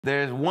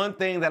There's one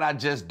thing that I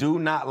just do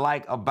not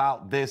like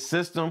about this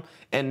system,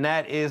 and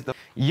that is the...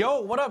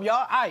 Yo, what up,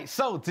 y'all? All right,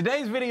 so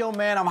today's video,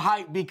 man, I'm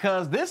hyped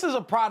because this is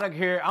a product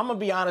here. I'm gonna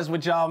be honest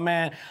with y'all,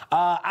 man.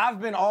 I've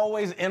been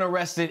always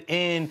interested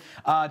in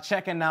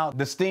checking out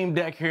the Steam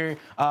Deck here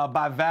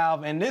by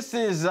Valve, and this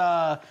is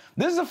a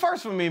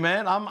first for me,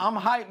 man. I'm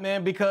hyped,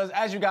 man, because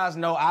as you guys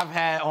know, I've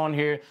had on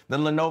here the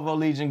Lenovo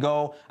Legion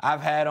Go.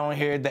 I've had on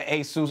here the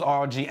Asus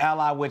ROG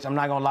Ally, which I'm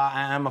not gonna lie,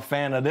 I am a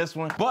fan of this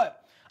one, but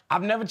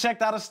I've never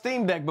checked out a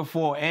Steam Deck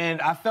before, and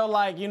I felt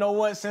like, you know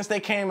what, since they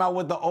came out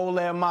with the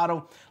OLED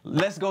model,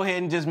 let's go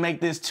ahead and just make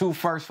this two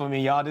firsts for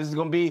me, y'all. This is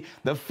gonna be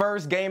the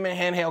first gaming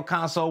handheld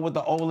console with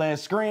the OLED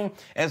screen,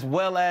 as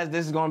well as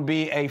this is gonna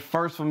be a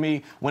first for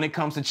me when it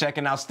comes to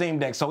checking out Steam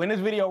Deck. So in this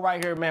video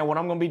right here, man, what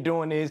I'm gonna be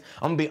doing is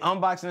I'm gonna be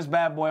unboxing this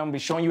bad boy. I'm gonna be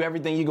showing you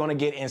everything you're gonna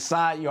get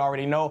inside. You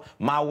already know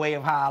my way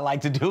of how I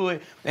like to do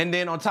it. And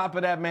then on top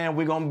of that, man,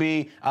 we're gonna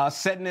be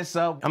setting this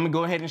up. I'm gonna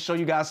go ahead and show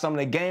you guys some of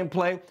the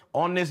gameplay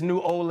on this new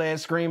OLED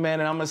screen,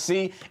 man, and I'm gonna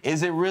see,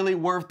 is it really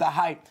worth the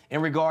hype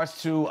in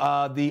regards to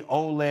the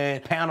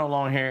OLED panel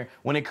on here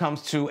when it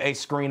comes to a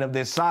screen of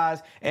this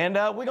size. And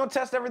we're gonna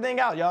test everything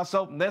out, y'all.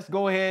 So let's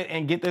go ahead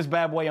and get this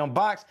bad boy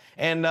unboxed,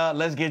 and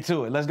let's get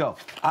to it. Let's go.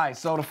 All right,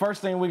 so the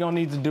first thing we're gonna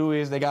need to do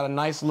is they got a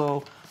nice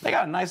little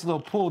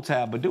pull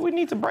tab, but do we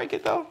need to break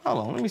it though?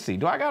 Hold on, let me see.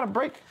 Do I gotta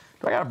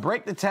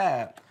break the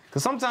tab?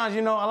 Because sometimes,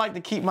 you know, I like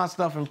to keep my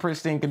stuff in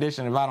pristine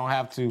condition if I don't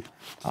have to.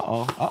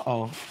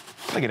 Uh-oh.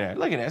 Look at that,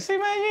 look at that. See,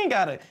 man, you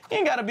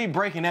ain't gotta be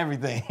breaking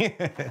everything.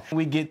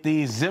 We get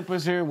these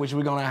zippers here, which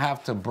we're gonna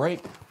have to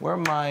break. Where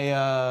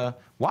my,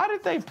 why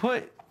did they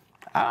put,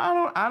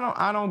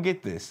 I don't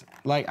get this.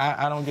 Like,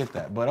 I don't get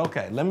that, but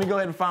okay. Let me go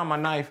ahead and find my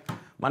knife.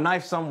 My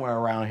knife somewhere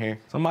around here.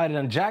 Somebody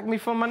done jacked me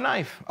for my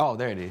knife. Oh,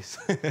 there it is.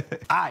 All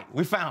right,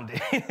 we found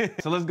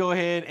it. So let's go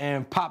ahead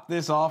and pop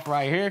this off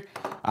right here.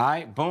 All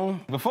right, boom.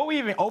 Before we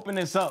even open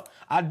this up,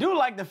 I do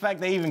like the fact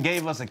they even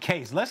gave us a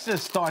case. Let's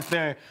just start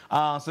there.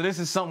 So this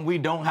is something we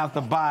don't have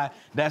to buy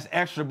that's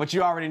extra, but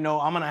you already know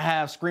I'm gonna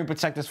have screen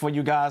protectors for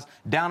you guys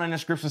down in the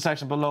description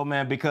section below,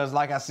 man, because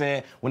like I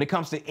said, when it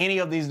comes to any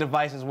of these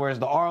devices, whereas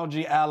the ROG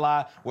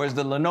Ally, whereas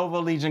the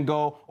Lenovo Legion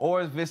Go,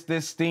 or if it's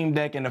this Steam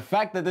Deck, and the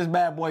fact that this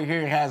bad boy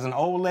here has an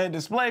OLED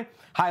display,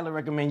 highly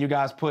recommend you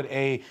guys put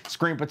a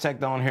screen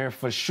protector on here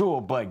for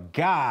sure. But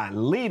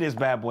golly, this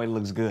bad boy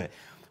looks good.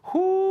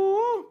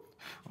 Whoo!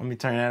 Let me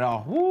turn that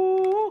off.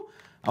 Whoo!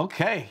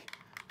 Okay.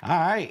 All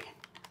right.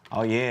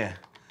 Oh yeah.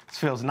 This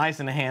feels nice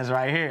in the hands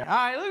right here. All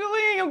right, look, we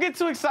ain't gonna get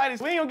too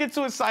excited. We ain't gonna get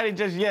too excited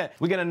just yet.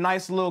 We get a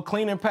nice little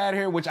cleaning pad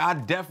here, which I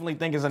definitely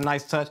think is a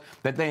nice touch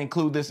that they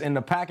include this in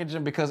the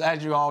packaging, because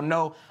as you all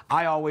know,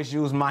 I always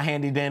use my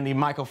handy dandy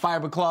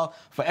microfiber cloth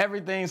for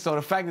everything. So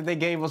the fact that they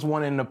gave us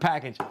one in the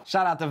package,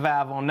 shout out to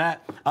Valve on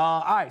that.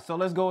 All right, so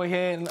let's go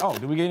ahead and, oh,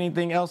 do we get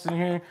anything else in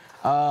here?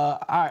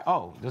 All right,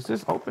 oh, does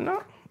this open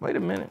up? Wait a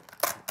minute.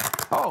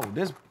 Oh,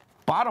 this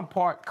bottom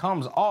part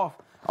comes off.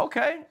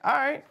 Okay, all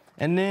right.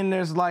 And then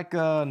there's like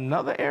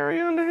another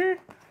area under here.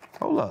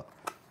 Hold up.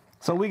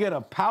 So we get a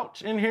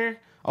pouch in here.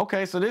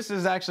 Okay, so this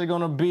is actually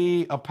gonna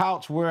be a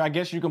pouch where I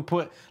guess you can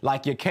put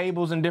like your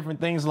cables and different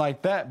things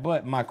like that.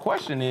 But my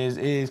question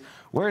is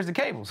where's the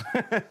cables?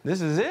 This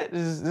is it?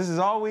 This is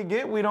all we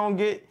get? We don't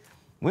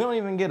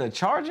even get a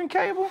charging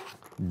cable?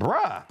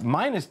 Bruh,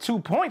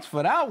 -2 points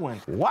for that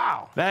one.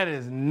 Wow, that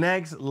is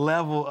next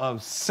level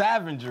of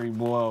savagery,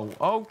 boy.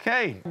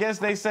 Okay, I guess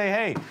they say,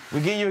 hey,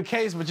 we give you a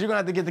case, but you're gonna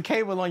have to get the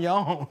cable on your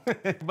own.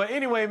 But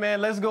anyway,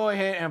 man, let's go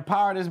ahead and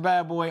power this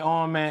bad boy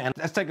on, man, and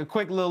let's take a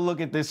quick little look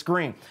at this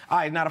screen. All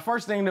right, now the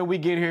first thing that we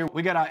get here,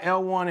 we got our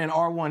L1 and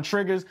R1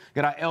 triggers,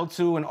 got our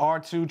L2 and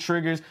R2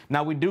 triggers.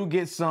 Now we do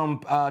get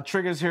some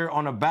triggers here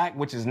on the back,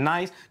 which is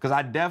nice, because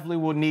I definitely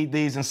will need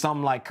these in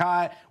something like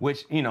CKid,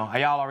 which, you know,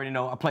 y'all already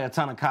know, I play a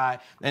ton of CKid.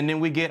 And then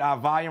we get our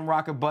volume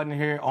rocker button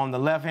here on the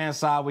left-hand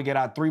side. We get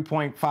our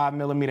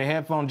 3.5mm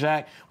headphone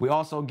jack. We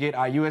also get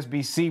our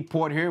USB-C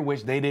port here,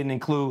 which they didn't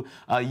include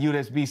a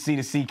USB-C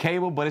to C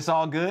cable, but it's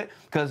all good,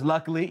 because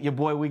luckily, your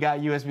boy, we got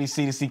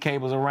USB-C to C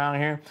cables around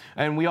here.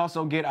 And we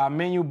also get our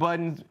menu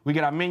buttons. We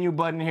get our menu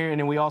button here, and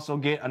then we also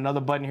get another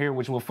button here,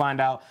 which we'll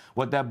find out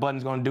what that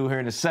button's gonna do here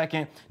in a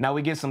second. Now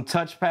we get some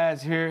touch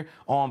pads here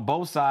on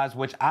both sides,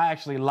 which I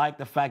actually like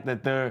the fact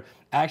that they're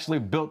actually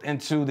built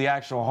into the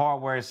actual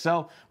hardware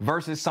itself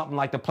versus something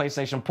like the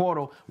PlayStation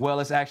Portal. Well,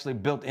 it's actually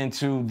built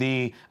into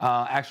the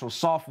actual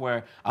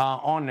software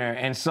on there.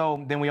 And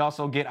so then we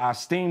also get our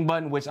Steam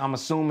button, which I'm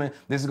assuming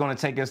this is going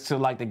to take us to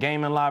like the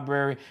gaming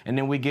library. And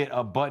then we get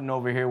a button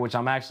over here, which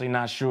I'm actually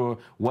not sure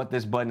what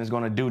this button is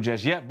going to do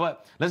just yet,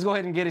 but let's go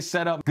ahead and get it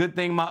set up. Good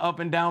thing my up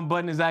and down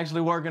button is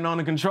actually working on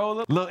the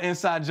controller. Little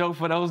inside joke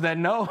for those that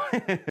know.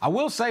 I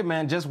will say,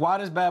 man, just while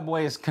this bad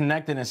boy is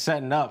connected and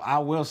setting up, I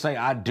will say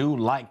I do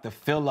like the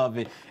feel of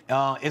it,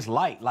 it's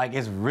light. Like,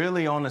 it's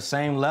really on the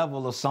same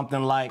level of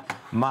something like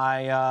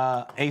my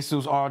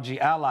Asus ROG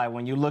Ally.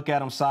 When you look at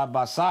them side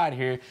by side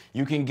here,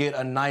 you can get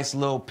a nice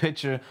little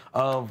picture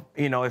of,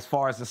 you know, as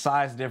far as the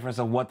size difference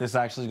of what this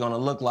actually is going to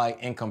look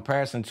like in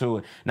comparison to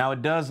it. Now,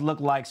 it does look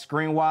like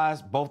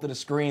screen-wise, both of the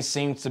screens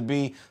seem to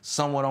be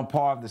somewhat on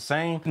par of the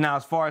same. Now,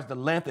 as far as the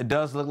length, it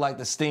does look like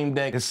the Steam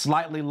Deck is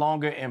slightly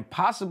longer and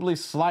possibly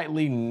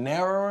slightly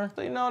narrower.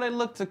 So, you know, they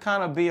look to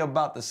kind of be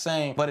about the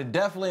same, but it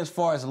definitely, as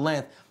far as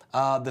length,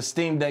 the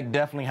Steam Deck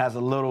definitely has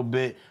a little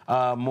bit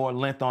more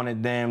length on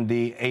it than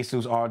the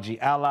Asus ROG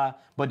Ally,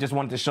 but just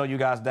wanted to show you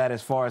guys that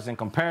as far as in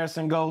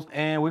comparison goes.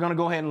 And we're gonna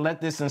go ahead and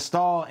let this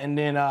install, and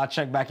then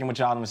check back in with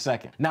y'all in a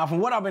second. Now, from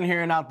what I've been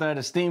hearing out there,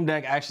 the Steam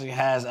Deck actually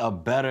has a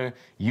better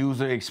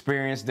user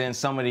experience than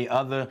some of the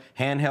other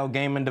handheld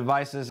gaming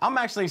devices. I'm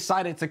actually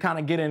excited to kind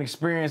of get an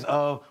experience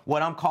of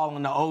what I'm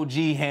calling the OG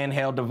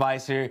handheld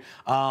device here,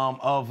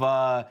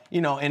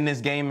 you know, in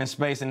this gaming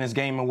space, in this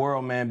gaming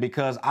world, man,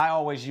 because I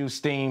always use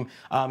Steam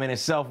in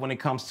itself when it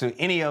comes to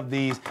any of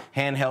these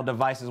handheld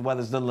devices,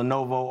 whether it's the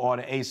Lenovo or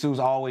the Asus.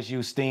 I always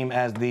use Steam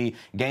as the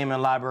gaming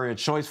library of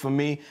choice for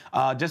me,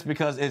 just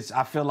because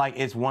I feel like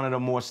it's one of the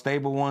more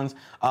stable ones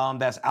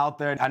that's out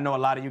there. I know a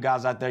lot of you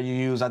guys out there, you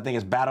use, I think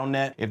it's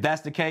Battle.net. If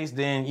that's the case,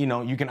 then, you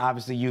know, you can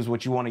obviously use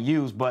what you want to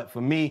use, but for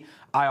me,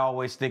 I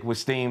always stick with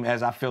Steam,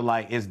 as I feel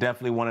like it's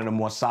definitely one of the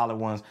more solid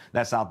ones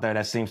that's out there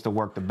that seems to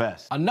work the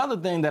best. Another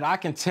thing that I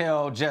can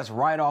tell just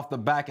right off the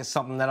back is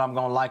something that I'm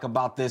gonna like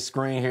about this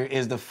screen here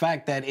is the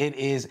fact that it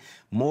is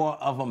more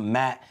of a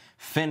matte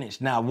finish.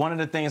 Now, one of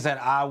the things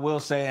that I will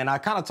say, and I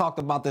kind of talked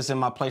about this in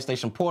my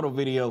PlayStation Portal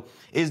video,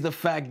 is the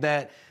fact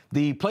that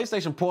the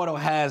PlayStation Portal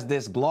has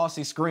this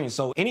glossy screen.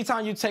 So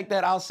anytime you take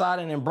that outside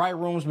and in bright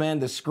rooms, man,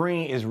 the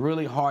screen is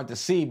really hard to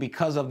see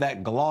because of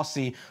that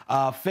glossy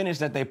finish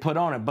that they put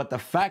on it. But the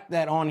fact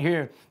that on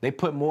here, they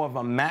put more of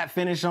a matte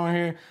finish on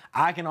here,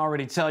 I can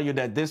already tell you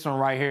that this one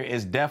right here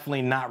is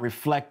definitely not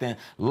reflecting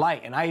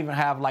light. And I even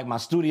have like my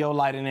studio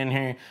lighting in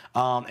here,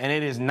 and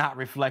it is not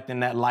reflecting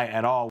that light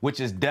at all, which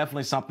is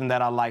definitely something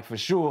that I like for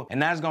sure. And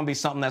that's gonna be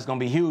something that's gonna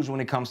be huge when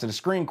it comes to the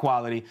screen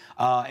quality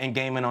and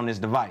gaming on this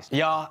device.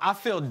 Y'all, I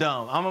feel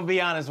dumb. I'm gonna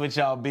be honest with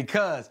y'all,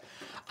 because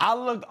I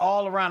looked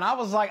all around. I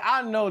was like,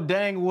 I know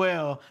dang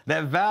well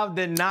that Valve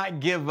did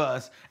not give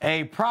us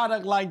a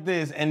product like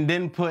this and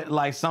then put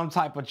like some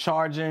type of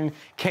charging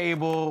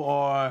cable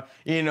or,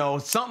 you know,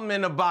 something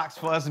in the box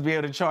for us to be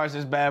able to charge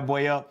this bad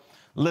boy up.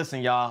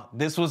 Listen, y'all,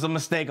 this was a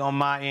mistake on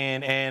my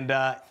end, and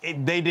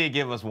they did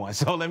give us one.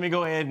 So let me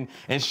go ahead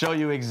and show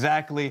you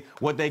exactly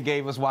what they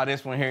gave us while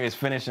this one here is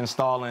finished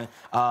installing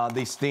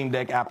the Steam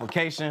Deck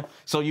application.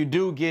 So you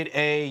do get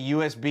a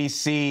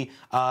USB-C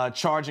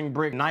charging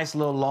brick, nice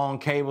little long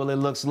cable it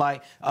looks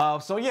like.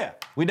 So yeah,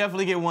 we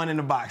definitely get one in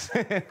the box.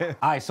 All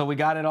right, so we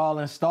got it all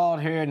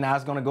installed here. Now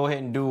it's gonna go ahead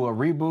and do a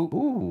reboot.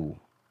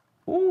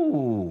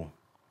 Ooh.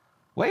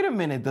 Wait a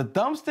minute, the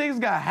thumbsticks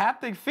got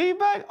haptic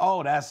feedback?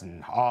 Oh, that's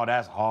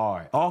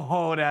hard.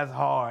 Oh, that's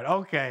hard.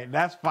 Okay,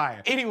 that's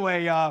fire.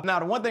 Anyway, y'all, now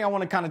the one thing I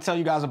want to kind of tell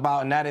you guys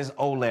about, and that is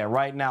OLED.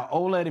 Right now,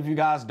 OLED, if you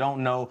guys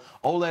don't know,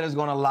 OLED is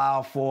going to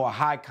allow for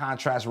high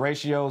contrast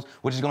ratios,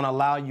 which is going to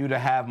allow you to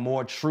have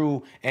more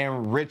true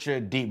and richer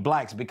deep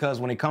blacks, because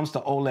when it comes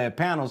to OLED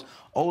panels,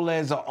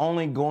 OLEDs are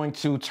only going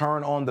to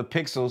turn on the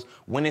pixels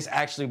when it's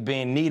actually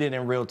being needed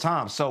in real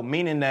time. So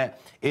meaning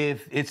that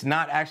if it's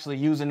not actually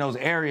using those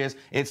areas,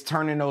 it's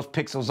turning those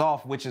pixels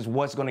off, which is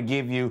what's going to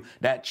give you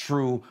that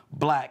true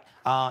black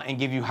and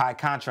give you high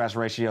contrast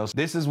ratios.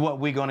 This is what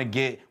we're going to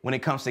get when it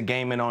comes to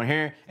gaming on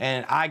here.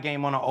 And I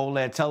game on an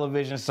OLED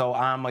television, so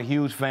I'm a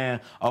huge fan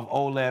of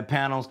OLED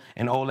panels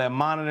and OLED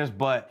monitors.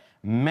 But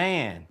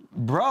man,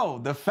 bro,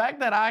 the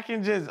fact that I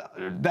can just,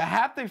 the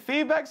haptic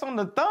feedbacks on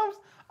the thumbs,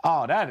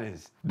 oh,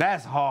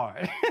 that's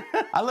hard.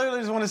 I literally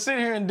just want to sit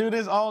here and do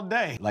this all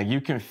day. Like,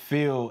 you can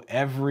feel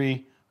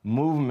every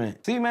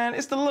movement. See, man,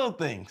 it's the little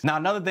things. Now,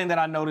 another thing that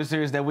I noticed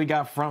here is that we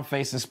got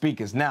front-facing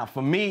speakers. Now,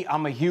 for me,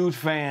 I'm a huge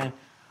fan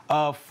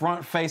of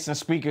front-facing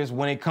speakers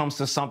when it comes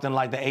to something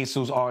like the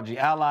Asus ROG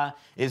Ally,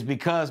 is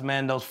because,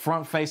 man, those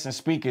front-facing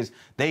speakers,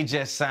 they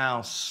just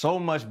sound so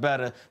much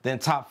better than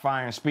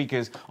top-firing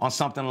speakers on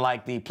something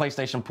like the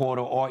PlayStation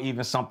Portal or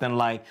even something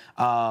like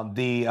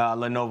the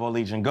Lenovo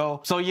Legion Go.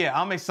 So yeah,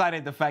 I'm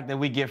excited the fact that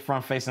we get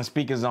front-facing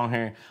speakers on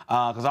here,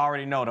 because I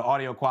already know the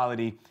audio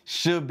quality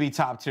should be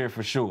top tier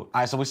for sure. All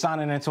right, so we're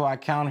signing into our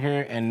account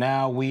here, and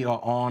now we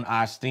are on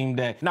our Steam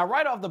Deck. Now,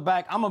 right off the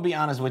back, I'm gonna be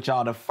honest with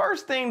y'all. The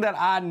first thing that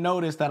I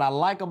noticed that I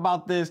like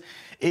about this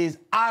is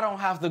I don't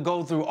have to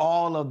go through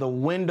all of the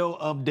window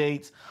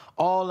updates,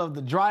 all of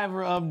the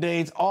driver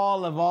updates,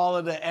 all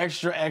of the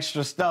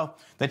extra stuff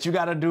that you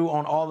got to do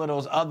on all of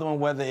those other ones,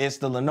 whether it's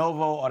the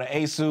Lenovo or the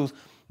Asus.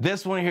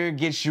 This one here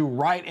gets you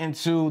right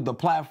into the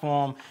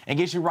platform and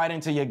gets you right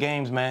into your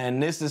games, man.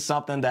 And this is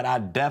something that I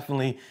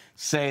definitely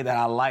say that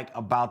I like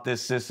about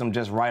this system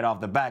just right off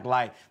the back.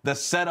 Like, the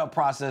setup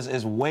process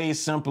is way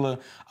simpler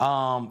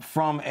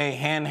from a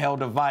handheld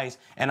device,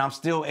 and I'm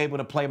still able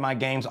to play my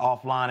games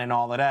offline and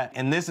all of that.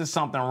 And this is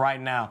something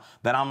right now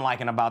that I'm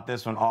liking about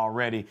this one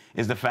already,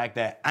 is the fact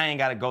that I ain't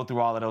got to go through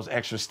all of those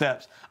extra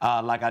steps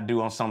like I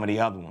do on some of the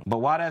other ones. But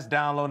while that's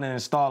downloading and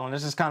installing,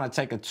 let's just kind of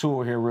take a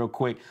tour here real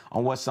quick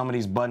on what some of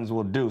these buttons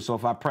will do. So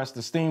if I press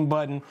the Steam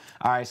button,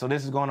 all right, so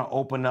this is going to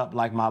open up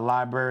like my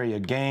library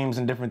of games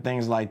and different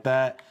things like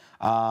that.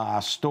 I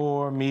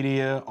store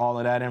media, all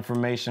of that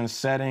information,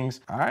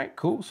 settings. All right,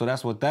 cool. So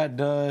that's what that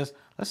does.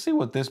 Let's see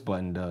what this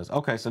button does.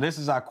 Okay, so this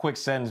is our quick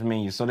settings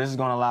menu. So this is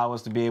going to allow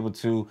us to be able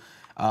to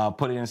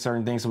put it in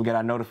certain things. So we get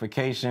our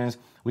notifications.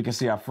 We can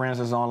see our friends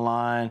that's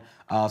online,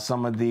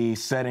 some of the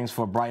settings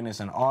for brightness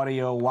and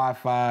audio,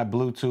 Wi-Fi,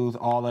 Bluetooth,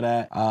 all of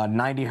that.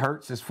 90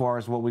 hertz as far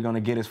as what we're going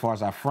to get as far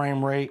as our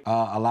frame rate.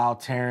 Allow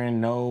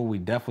tearing, no, we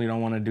definitely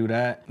don't want to do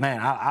that. Man,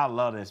 I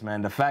love this,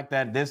 man. The fact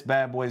that this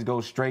bad boy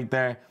goes straight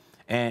there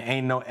and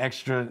ain't no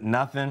extra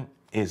nothing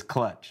is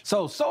clutch.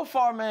 So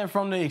far, man,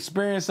 from the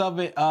experience of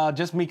it,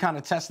 just me kind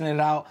of testing it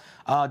out,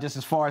 just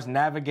as far as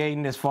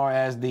navigating, as far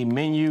as the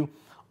menu,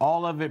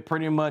 all of it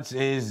pretty much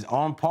is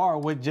on par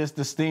with just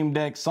the Steam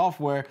Deck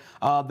software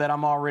that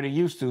I'm already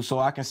used to. So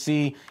I can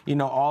see, you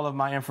know, all of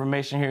my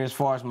information here as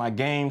far as my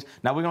games.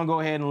 Now we're gonna go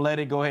ahead and let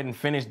it go ahead and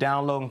finish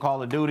downloading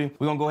Call of Duty.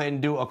 We're gonna go ahead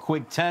and do a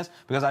quick test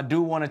because I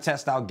do want to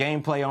test out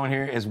gameplay on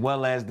here as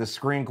well as the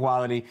screen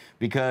quality,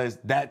 because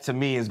that to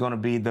me is gonna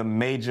be the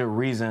major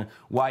reason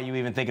why you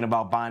even thinking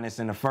about buying this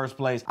in the first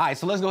place. All right,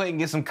 so let's go ahead and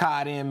get some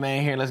COD in,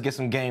 man. Here, let's get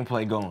some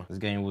gameplay going. This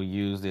game will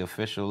use the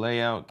official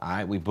layout. All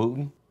right, we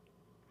booting.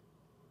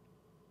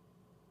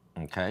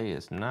 Okay,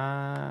 it's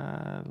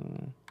not.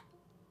 All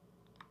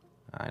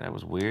right, that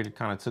was weird. It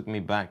kind of took me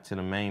back to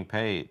the main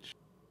page.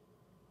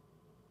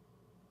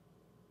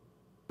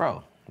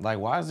 Bro, like,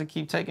 why does it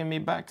keep taking me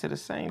back to the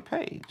same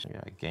page? We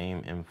got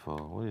game info.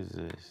 What is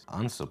this?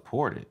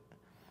 Unsupported. It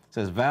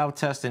says Valve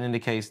testing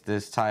indicates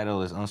this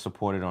title is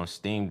unsupported on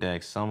Steam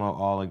Deck. Some or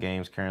all the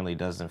games currently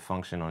doesn't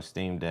function on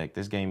Steam Deck.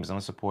 This game is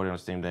unsupported on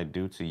Steam Deck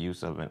due to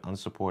use of an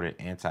unsupported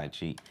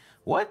anti-cheat.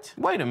 What?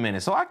 Wait a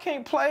minute, so I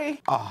can't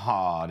play?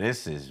 Oh,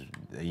 this is,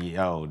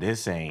 yo,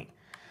 this ain't,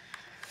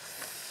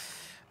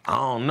 I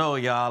don't know,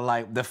 y'all.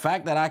 Like, the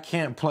fact that I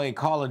can't play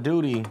Call of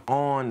Duty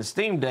on the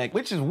Steam Deck,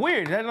 which is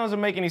weird, that doesn't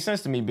make any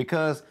sense to me,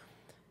 because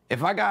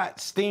if I got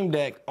Steam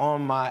Deck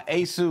on my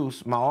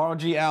Asus, my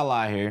ROG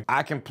Ally here,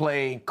 I can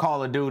play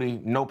Call of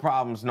Duty, no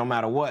problems, no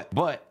matter what.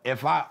 But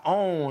if I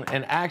own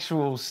an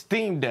actual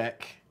Steam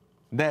Deck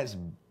that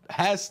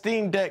has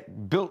Steam Deck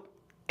built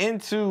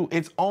into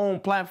its own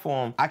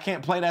platform, I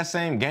can't play that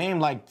same game.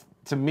 Like,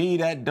 to me,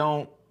 that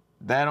don't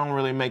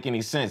really make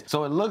any sense.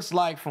 So it looks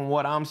like, from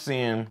what I'm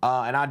seeing,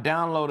 and I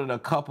downloaded a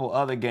couple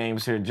other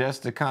games here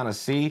just to kind of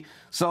see.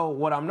 So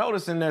what I'm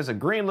noticing, there's a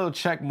green little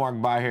check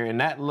mark by here,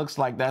 and that looks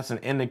like that's an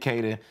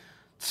indicator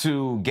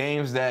to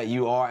games that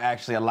you are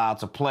actually allowed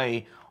to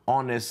play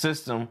on this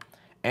system.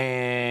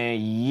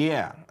 And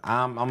yeah,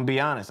 I'm gonna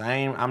be honest,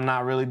 I'm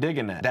not really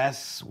digging that.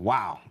 That's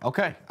wow.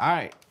 Okay, all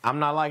right. I'm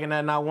not liking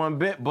that not one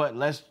bit, but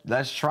let's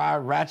try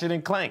Ratchet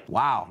and Clank.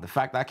 Wow, the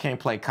fact that I can't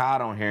play COD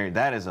on here,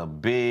 that is a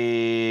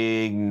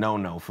big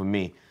no-no for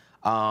me.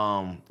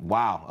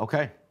 Wow.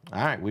 Okay.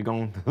 All right, we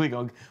gonna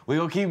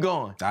keep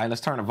going. All right, let's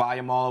turn the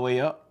volume all the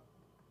way up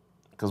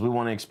because we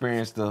want to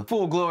experience the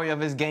full glory of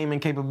his gaming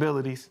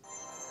capabilities.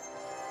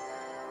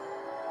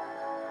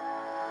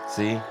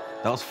 See?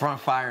 Those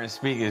front-firing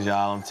speakers,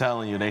 y'all, I'm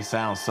telling you, they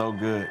sound so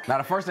good. Now,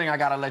 the first thing I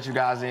gotta let you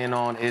guys in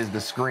on is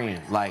the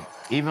screen. Like,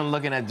 even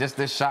looking at just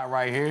this shot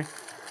right here,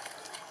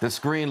 the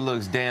screen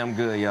looks damn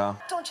good, y'all.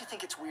 Don't you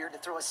think it's weird to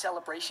throw a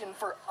celebration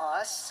for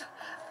us?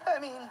 I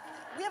mean,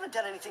 we haven't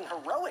done anything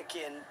heroic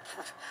in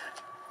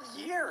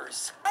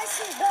years. I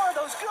see more of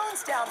those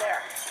goons down there.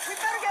 We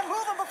better get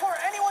moving before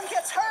anyone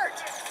gets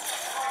hurt.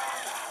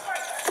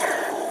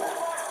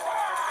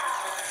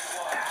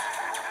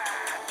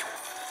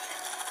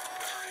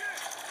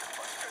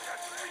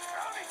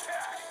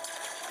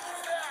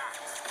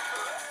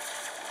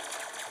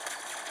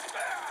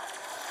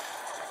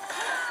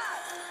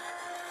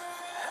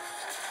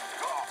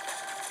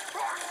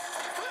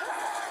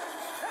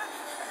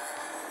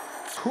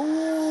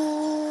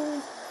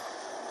 Cool.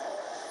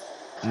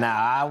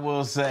 Now, I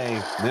will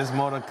say, this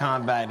Mortal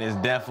Kombat is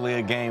definitely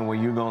a game where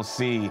you're gonna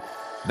see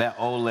that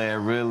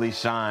OLED really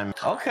shine.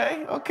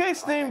 Okay,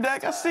 Steam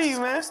Deck, I see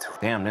you, man.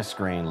 Damn, this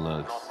screen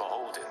looks...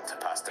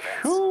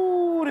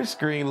 Whoo, this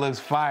screen looks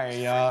fire,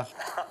 y'all.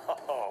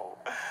 Oh,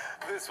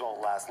 this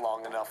won't last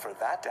long enough for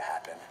that to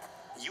happen.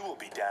 You will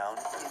be down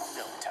in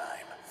no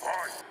time.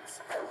 Fight!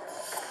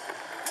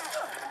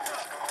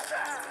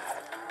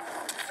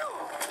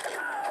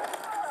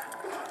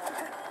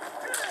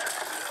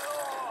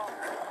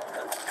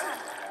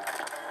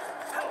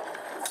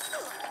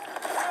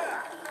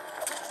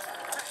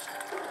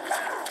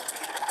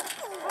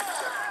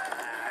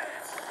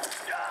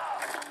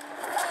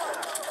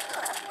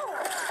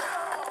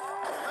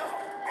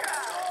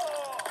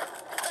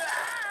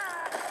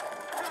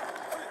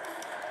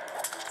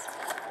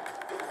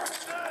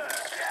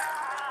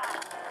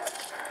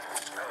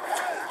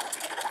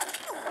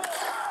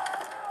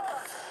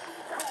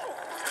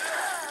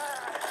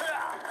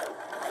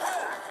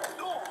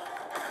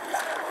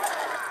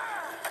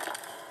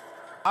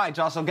 All right,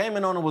 y'all, so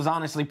gaming on it was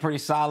honestly pretty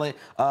solid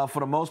for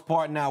the most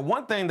part. Now,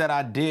 one thing that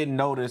I did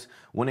notice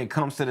when it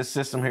comes to the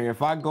system here,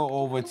 if I go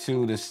over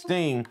to the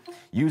Steam,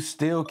 you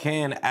still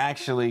can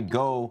actually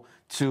go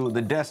to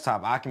the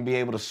desktop. I can be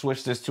able to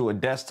switch this to a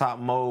desktop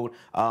mode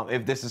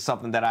if this is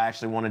something that I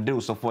actually want to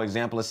do. So for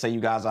example, let's say you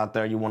guys out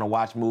there, you want to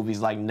watch movies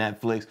like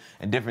Netflix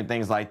and different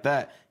things like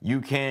that. You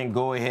can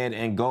go ahead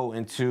and go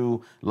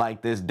into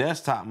like this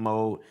desktop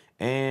mode,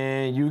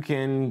 and you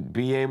can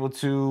be able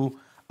to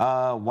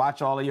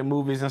watch all of your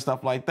movies and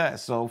stuff like that.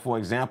 So for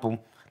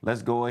example,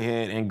 let's go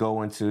ahead and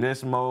go into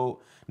this mode.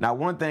 Now,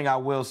 one thing I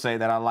will say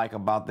that I like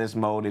about this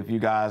mode, if you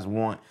guys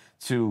want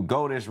to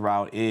go this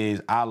route,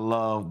 is I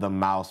love the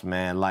mouse,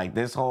 man. Like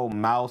this whole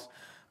mouse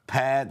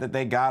pad that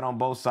they got on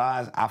both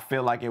sides, I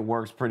feel like it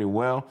works pretty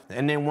well.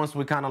 And then once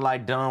we kind of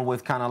like done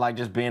with kind of like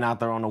just being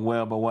out there on the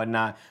web or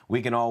whatnot,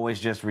 we can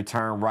always just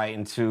return right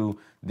into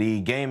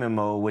the gaming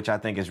mode, which I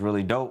think is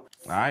really dope.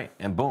 All right,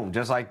 and boom,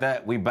 just like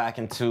that, we back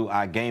into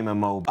our gaming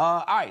mode.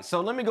 All right,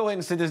 so let me go ahead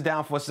and sit this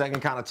down for a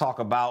second, kind of talk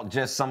about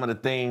just some of the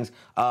things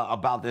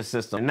about this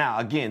system. Now,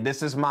 again,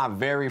 this is my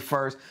very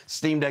first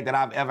Steam Deck that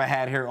I've ever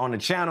had here on the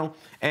channel.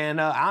 And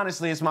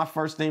honestly, it's my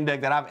first Steam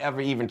Deck that I've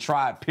ever even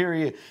tried,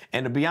 period.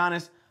 And to be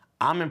honest,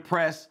 I'm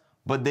impressed,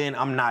 but then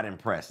I'm not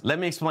impressed. Let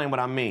me explain what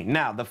I mean.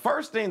 Now, the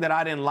first thing that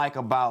I didn't like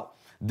about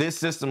this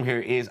system here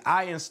is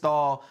I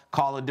install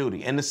Call of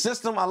Duty, and the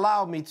system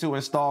allowed me to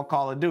install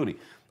Call of Duty,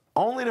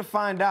 only to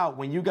find out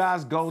when you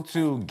guys go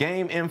to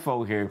game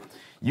info here,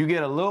 you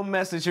get a little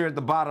message here at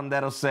the bottom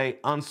that'll say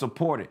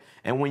unsupported.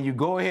 And when you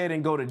go ahead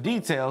and go to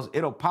details,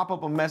 it'll pop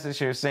up a message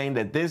here saying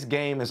that this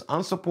game is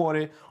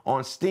unsupported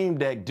on Steam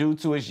Deck due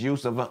to its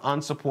use of an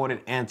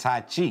unsupported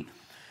anti-cheat.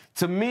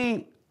 To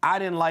me, I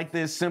didn't like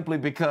this simply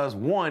because,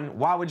 one,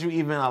 why would you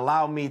even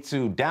allow me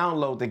to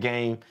download the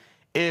game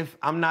if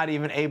I'm not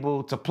even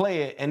able to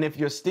play it, and if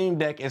your Steam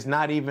Deck is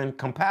not even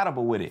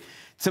compatible with it?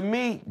 To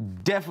me,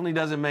 definitely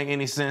doesn't make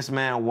any sense,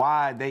 man,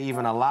 why they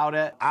even allow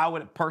that. I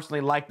would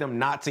personally like them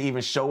not to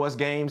even show us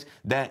games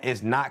that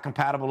is not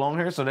compatible on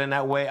here, so then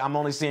that way I'm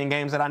only seeing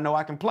games that I know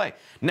I can play.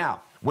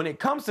 Now, when it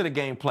comes to the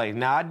gameplay,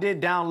 now I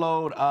did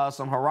download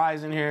some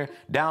Horizon here,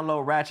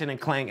 download Ratchet and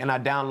Clank, and I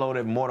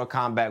downloaded Mortal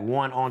Kombat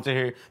 1 onto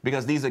here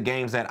because these are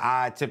games that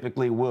I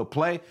typically will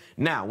play.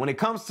 Now, when it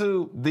comes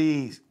to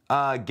the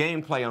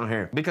gameplay on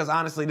here, because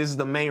honestly, this is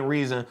the main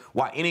reason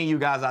why any of you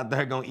guys out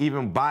there gonna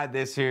even buy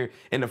this here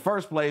in the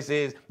first place,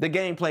 is the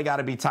gameplay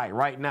gotta be tight.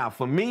 Right now,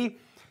 for me,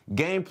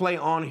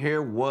 gameplay on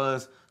here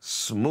was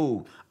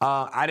smooth.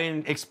 I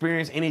didn't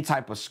experience any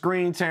type of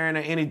screen tearing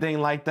or anything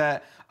like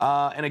that.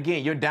 And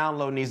again, you're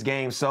downloading these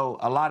games, so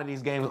a lot of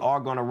these games are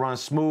gonna run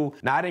smooth.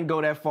 Now, I didn't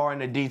go that far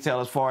into detail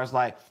as far as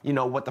like, you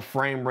know, what the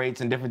frame rates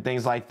and different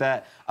things like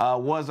that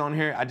was on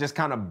here. I just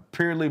kind of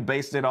purely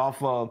based it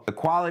off of the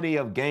quality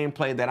of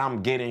gameplay that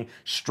I'm getting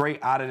straight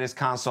out of this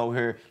console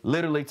here,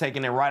 literally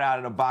taking it right out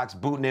of the box,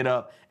 booting it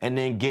up, and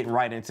then getting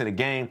right into the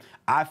game.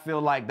 I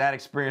feel like that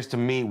experience to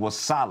me was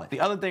solid. The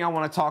other thing I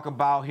want to talk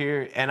about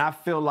here, and I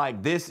feel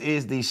like this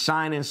is the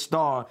shining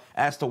star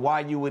as to why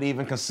you would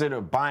even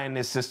consider buying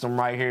this system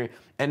right here,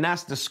 and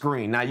that's the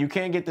screen. Now, you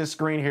can get this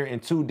screen here in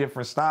two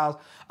different styles.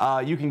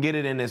 You can get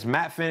it in this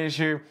matte finish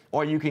here,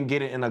 or you can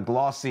get it in a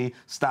glossy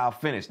style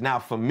finish. Now,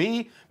 for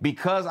me,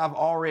 because I've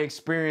already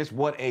experienced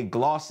what a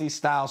glossy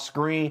style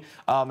screen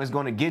is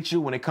going to get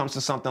you when it comes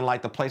to something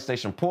like the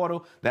PlayStation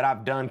Portal that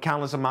I've done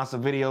countless amounts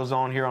of videos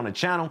on here on the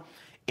channel,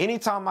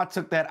 anytime I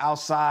took that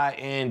outside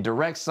in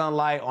direct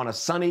sunlight on a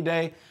sunny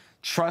day,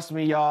 trust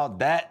me, y'all,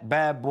 that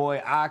bad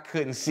boy, I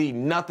couldn't see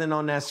nothing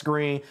on that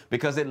screen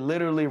because it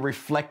literally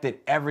reflected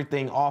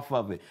everything off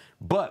of it.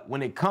 But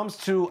when it comes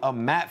to a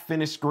matte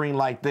finish screen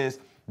like this,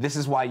 this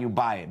is why you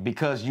buy it,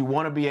 because you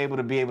want to be able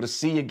to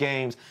see your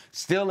games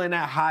still in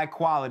that high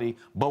quality,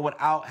 but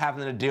without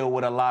having to deal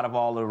with a lot of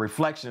all the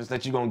reflections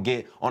that you're going to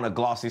get on a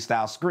glossy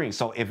style screen.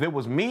 So if it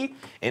was me,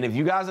 and if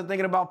you guys are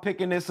thinking about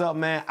picking this up,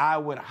 man, I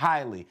would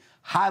highly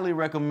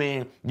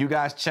recommend you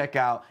guys check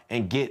out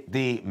and get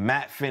the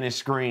matte finish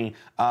screen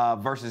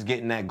versus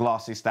getting that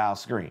glossy style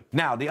screen.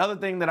 Now, the other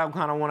thing that I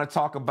kind of want to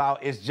talk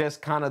about is just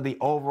kind of the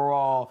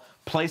overall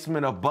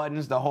placement of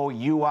buttons, the whole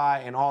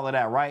UI and all of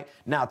that, right?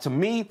 Now, to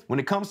me, when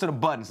it comes to the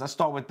buttons, let's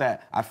start with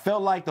that. I feel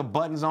like the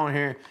buttons on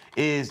here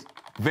is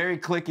very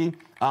clicky.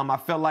 I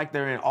feel like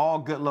they're in all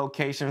good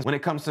locations. When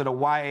it comes to the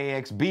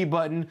YAXB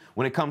button,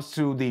 when it comes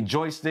to the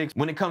joysticks,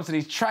 when it comes to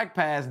these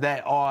trackpads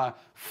that are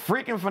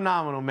freaking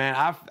phenomenal,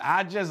 man.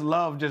 I just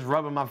love just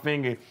rubbing my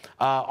finger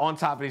on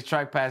top of these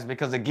trackpads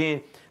because,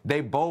 again,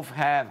 they both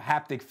have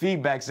haptic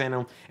feedbacks in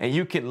them, and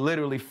you can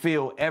literally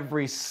feel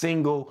every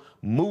single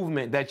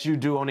movement that you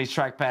do on these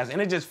trackpads,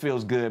 and it just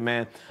feels good,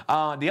 man.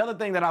 The other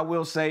thing that I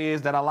will say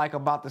is that I like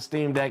about the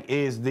Steam Deck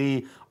is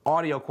the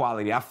audio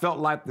quality. I felt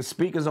like the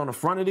speakers on the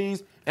front of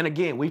these, and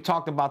again, we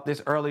talked about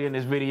this earlier in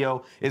this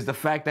video, is the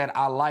fact that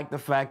I like the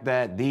fact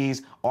that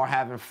these are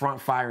having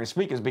front firing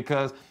speakers,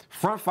 because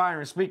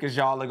front-firing speakers,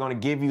 y'all, are gonna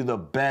give you the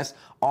best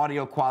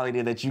audio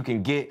quality that you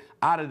can get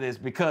out of this,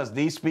 because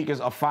these speakers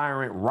are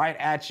firing right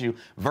at you,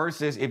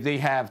 versus if they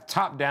have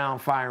top-down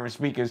firing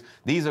speakers,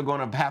 these are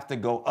gonna have to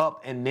go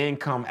up and then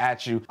come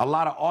at you. A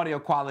lot of audio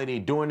quality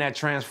during that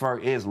transfer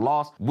is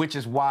lost, which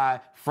is why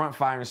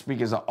front-firing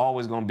speakers are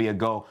always gonna be a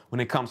go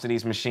when it comes to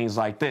these machines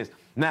like this.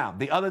 Now,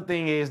 the other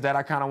thing is that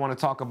I kind of want to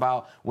talk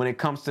about when it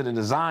comes to the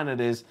design of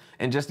this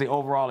and just the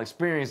overall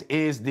experience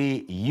is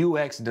the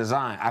UX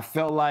design. I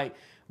felt like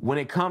when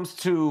it comes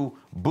to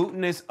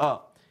booting this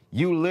up,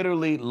 you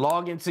literally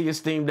log into your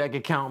Steam Deck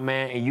account,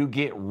 man, and you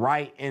get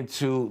right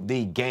into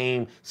the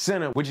game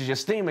center, which is your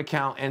Steam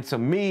account. And to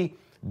me,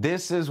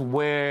 this is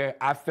where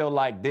I feel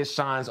like this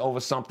shines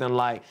over something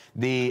like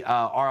the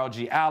ROG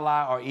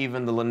Ally or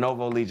even the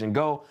Lenovo Legion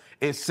Go.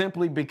 It's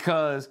simply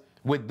because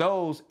with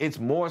those, it's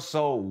more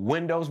so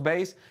Windows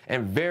based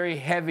and very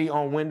heavy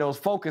on Windows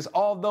focus,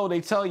 although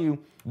they tell you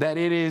that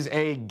it is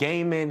a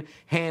gaming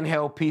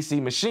handheld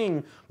PC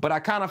machine. But I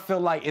kind of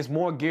feel like it's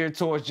more geared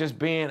towards just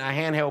being a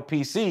handheld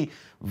PC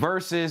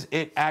versus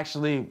it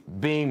actually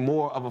being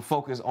more of a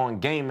focus on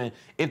gaming,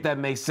 if that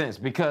makes sense.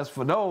 Because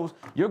for those,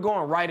 you're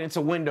going right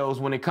into Windows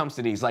when it comes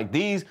to these. Like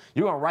these,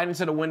 you're going right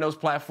into the Windows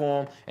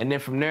platform, and then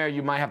from there,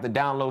 you might have to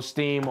download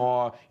Steam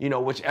or, you know,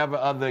 whichever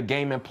other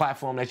gaming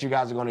platform that you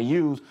guys are going to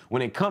use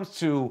when it comes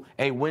to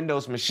a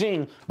Windows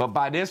machine. But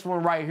by this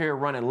one right here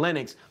running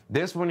Linux,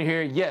 this one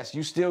here, yes,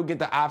 you still get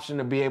the option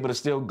to be able to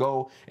still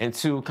go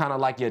into kind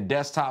of like your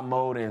desktop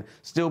mode and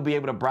still be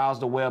able to browse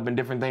the web and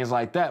different things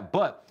like that.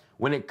 But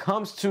when it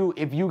comes to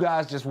if you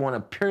guys just want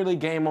to purely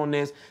game on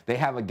this, they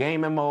have a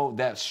gaming mode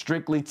that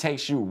strictly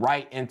takes you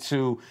right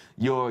into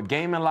your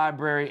gaming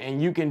library,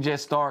 and you can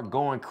just start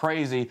going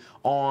crazy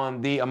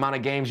on the amount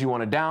of games you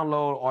want to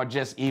download or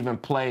just even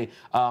play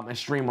and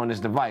stream on this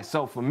device.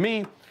 So for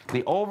me,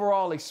 the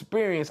overall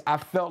experience, I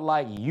felt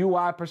like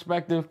UI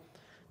perspective,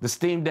 the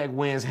Steam Deck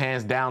wins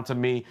hands down to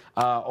me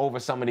over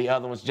some of the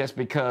other ones, just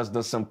because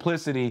the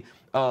simplicity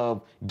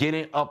of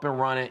getting up and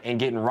running and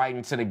getting right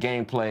into the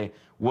gameplay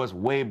was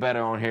way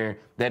better on here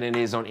than it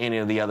is on any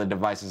of the other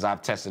devices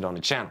I've tested on the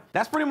channel.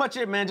 That's pretty much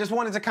it, man. Just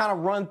wanted to kind of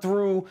run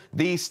through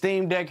the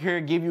Steam Deck here,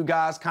 give you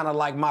guys kind of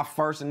like my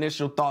first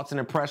initial thoughts and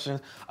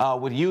impressions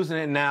with using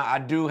it. Now, I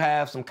do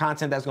have some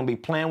content that's gonna be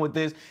planned with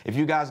this. If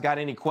you guys got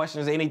any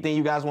questions, anything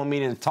you guys want me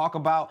to talk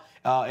about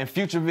in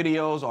future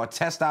videos or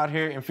test out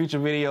here in future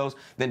videos,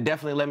 then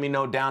definitely let me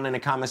know down in the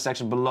comment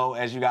section below.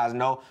 As you guys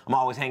know, I'm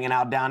always hanging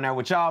out down there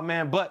with y'all,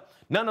 man. But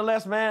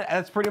nonetheless, man,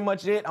 that's pretty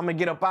much it. I'm gonna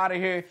get up out of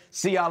here.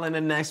 See y'all in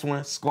the next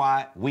one.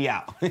 Squad, we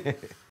out.